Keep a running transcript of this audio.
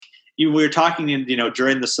we were talking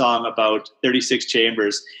during the song about 36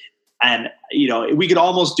 Chambers, and we could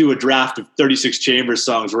almost do a draft of 36 Chambers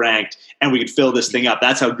songs ranked, and we could fill this thing up.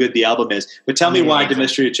 That's how good the album is. But tell me why "The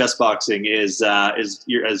Mystery of Chess Boxing" is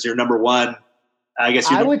your number one. I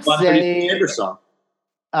guess I would say Chambers song.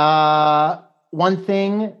 One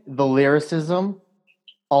thing, the lyricism,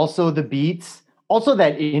 also the beats, also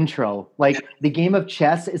that intro. Like the game of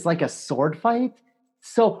chess is like a sword fight.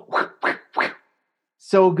 So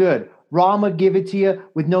good. Rama give it to you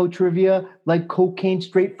with no trivia, like cocaine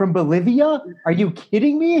straight from Bolivia. Are you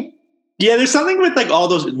kidding me? Yeah, there's something with like all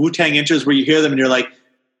those Wu-Tang intros where you hear them and you're like,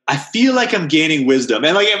 I feel like I'm gaining wisdom,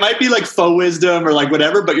 and like it might be like faux wisdom or like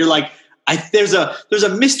whatever, but you're like, there's a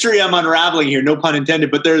mystery I'm unraveling here, no pun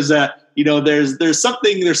intended. But there's some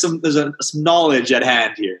knowledge at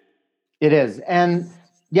hand here. It is, and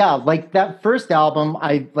yeah, like that first album,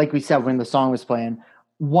 like we said when the song was playing.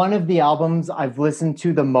 One of the albums I've listened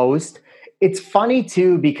to the most. It's funny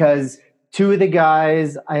too because two of the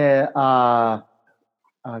guys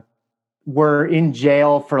were in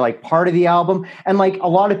jail for like part of the album, and like a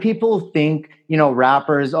lot of people think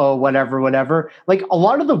rappers, oh whatever. Like a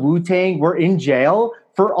lot of the Wu-Tang were in jail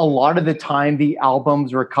for a lot of the time the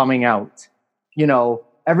albums were coming out.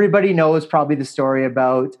 Everybody knows probably the story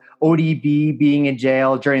about ODB being in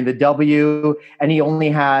jail during the W, and he only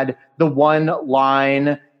had the one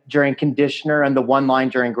line during Conditioner and the one line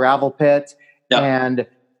during Gravel Pit. Yeah. And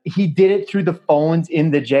he did it through the phones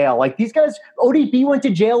in the jail. Like these guys, ODB went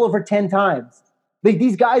to jail over 10 times. Like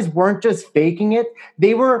these guys weren't just faking it.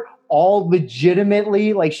 They were all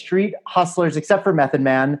legitimately like street hustlers, except for Method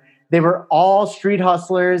Man. They were all street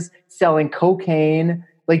hustlers selling cocaine,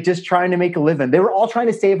 like just trying to make a living. They were all trying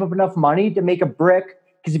to save up enough money to make a brick,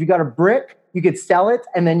 because if you got a brick, you could sell it,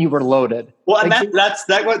 and then you were loaded. Well, and that's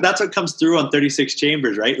what comes through on 36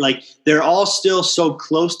 Chambers, right? Like they're all still so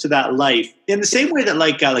close to that life, in the same way that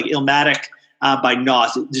like Illmatic by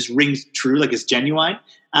Nas just rings true, like it's genuine.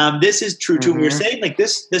 This is true too. Mm-hmm. We were saying like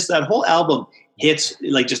that whole album hits,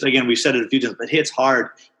 like, just again we've said it a few times, but hits hard,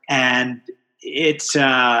 and it's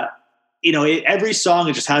every song,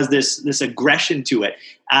 it just has this aggression to it.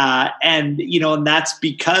 And that's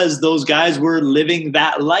because those guys were living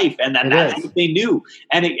that life, and that's what they knew.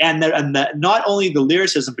 And not only the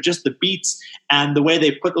lyricism, but just the beats and the way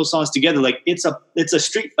they put those songs together. Like it's a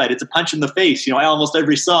street fight. It's a punch in the face, almost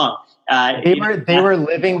every song. They were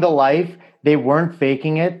living the life. They weren't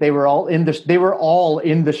faking it. They were all in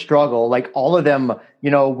the struggle. Like all of them,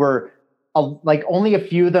 were like only a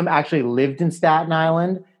few of them actually lived in Staten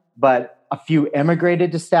Island, but a few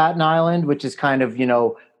emigrated to Staten Island, which is kind of,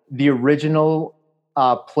 the original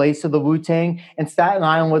place of the Wu-Tang. And Staten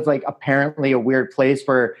Island was like apparently a weird place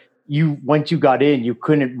where once you got in, you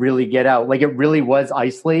couldn't really get out. Like it really was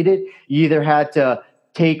isolated. You either had to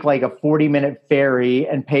take like a 40-minute ferry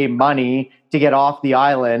and pay money to get off the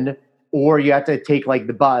island, or you had to take like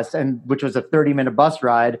the bus, which was a 30-minute bus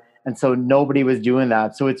ride. And so nobody was doing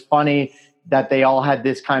that. So it's funny that they all had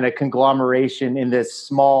this kind of conglomeration in this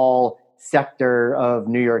small sector of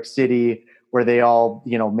New York City where they all,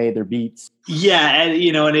 made their beats. Yeah. And,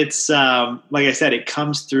 and it's, like I said, it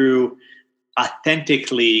comes through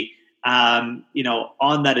authentically, on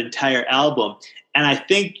that entire album. And I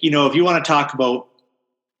think, if you want to talk about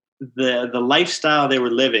the lifestyle they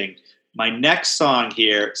were living, my next song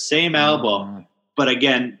here, same album, but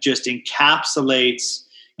again, just encapsulates,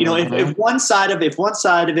 if one side of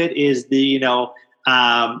it is the,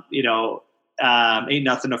 Ain't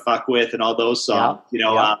Nothing to Fuck With and all those songs,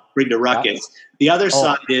 Bring the Ruckus. The other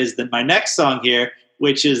side is my next song here,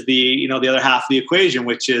 which is the other half of the equation,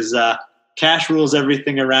 which is Cash Rules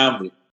Everything Around Me.